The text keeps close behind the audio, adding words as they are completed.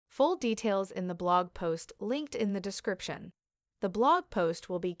Full details in the blog post linked in the description. The blog post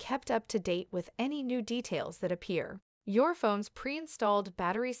will be kept up to date with any new details that appear. Your phone's pre-installed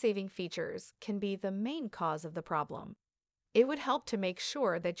battery-saving features can be the main cause of the problem. It would help to make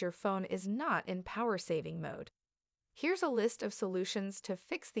sure that your phone is not in power-saving mode. Here's a list of solutions to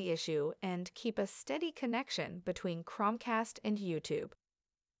fix the issue and keep a steady connection between Chromecast and YouTube.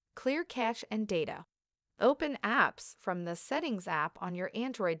 Clear cache and data. Open apps from the Settings app on your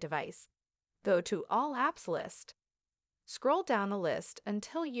Android device. Go to All Apps list. Scroll down the list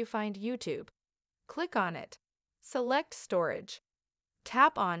until you find YouTube. Click on it. Select Storage.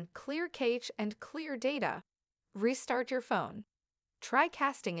 Tap on Clear Cache and Clear Data. Restart your phone. Try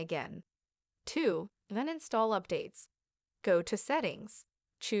casting again. 2. Then install updates. Go to Settings.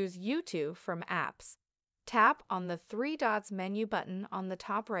 Choose YouTube from Apps. Tap on the three dots menu button on the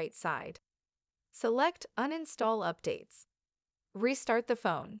top right side. Select Uninstall Updates. Restart the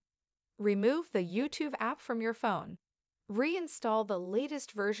phone. Remove the YouTube app from your phone. Reinstall the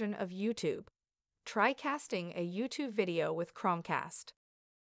latest version of YouTube. Try casting a YouTube video with Chromecast.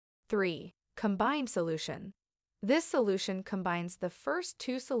 3. Combined solution. This solution combines the first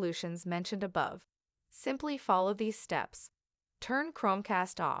two solutions mentioned above. Simply follow these steps. Turn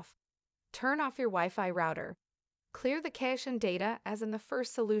Chromecast off. Turn off your Wi-Fi router. Clear the cache and data as in the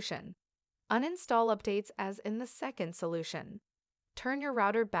first solution. Uninstall updates as in the second solution. Turn your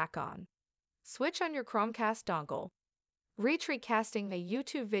router back on. Switch on your Chromecast dongle. Retry casting a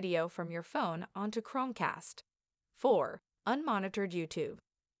YouTube video from your phone onto Chromecast. 4. Unmonitored YouTube.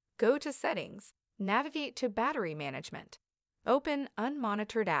 Go to Settings. Navigate to Battery Management. Open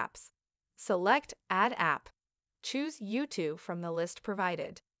Unmonitored Apps. Select Add App. Choose YouTube from the list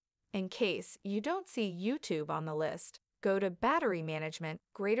provided. In case you don't see YouTube on the list, go to Battery Management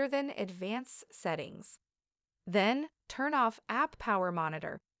greater than Advanced Settings. Then, turn off App Power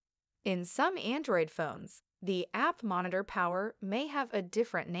Monitor. In some Android phones, the App Monitor Power may have a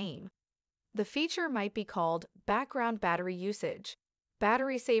different name. The feature might be called Background Battery Usage,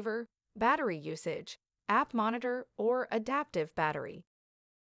 Battery Saver, Battery Usage, App Monitor, or Adaptive Battery.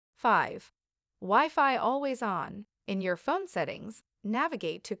 5. Wi-Fi Always On. In your phone settings,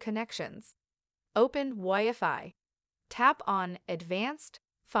 navigate to Connections. Open Wi-Fi. Tap on Advanced,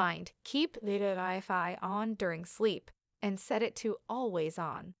 find Keep the Wi-Fi on during sleep, and set it to Always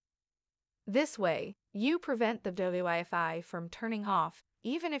On. This way, you prevent the Wi-Fi from turning off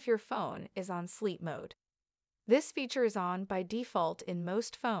even if your phone is on sleep mode. This feature is on by default in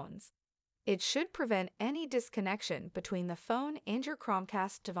most phones. It should prevent any disconnection between the phone and your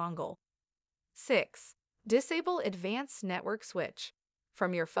Chromecast dongle. 6. Disable Advanced Network Switch.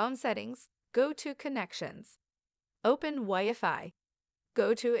 From your phone settings, go to Connections. Open Wi-Fi.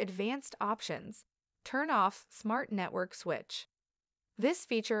 Go to Advanced Options. Turn off Smart Network Switch. This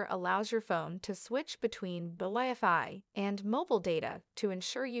feature allows your phone to switch between Wi-Fi and mobile data to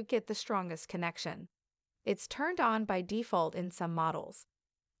ensure you get the strongest connection. It's turned on by default in some models.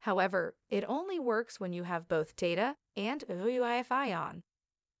 However, it only works when you have both data and Wi-Fi on.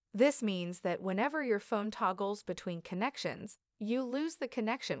 This means that whenever your phone toggles between connections, you lose the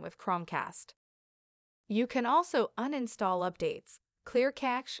connection with Chromecast. You can also uninstall updates, clear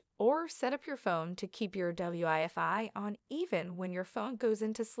cache, or set up your phone to keep your Wi-Fi on even when your phone goes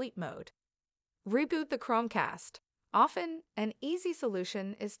into sleep mode. Reboot the Chromecast. Often, an easy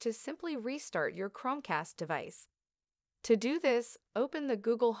solution is to simply restart your Chromecast device. To do this, open the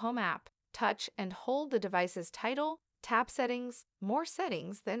Google Home app, touch and hold the device's title, tap Settings, More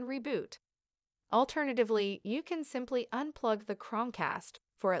Settings, then Reboot. Alternatively, you can simply unplug the Chromecast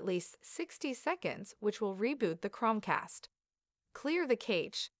for at least 60 seconds, which will reboot the Chromecast. Clear the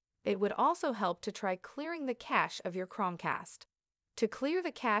cache. It would also help to try clearing the cache of your Chromecast. To clear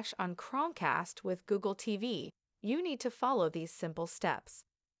the cache on Chromecast with Google TV, you need to follow these simple steps.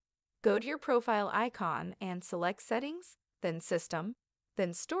 Go to your profile icon and select Settings, then System,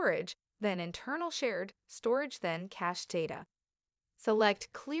 then Storage, then Internal Shared Storage, then Cache Data.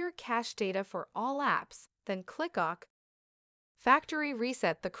 Select Clear Cache Data for all apps, then click OK. Factory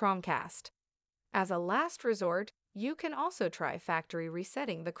Reset the Chromecast. As a last resort, you can also try factory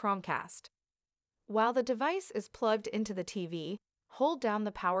resetting the Chromecast. While the device is plugged into the TV, hold down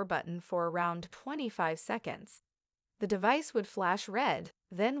the power button for around 25 seconds. The device would flash red,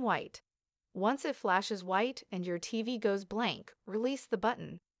 then white. Once it flashes white and your TV goes blank, release the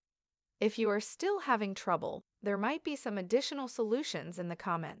button. If you are still having trouble, there might be some additional solutions in the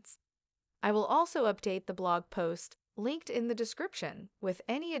comments. I will also update the blog post linked in the description with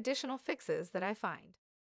any additional fixes that I find.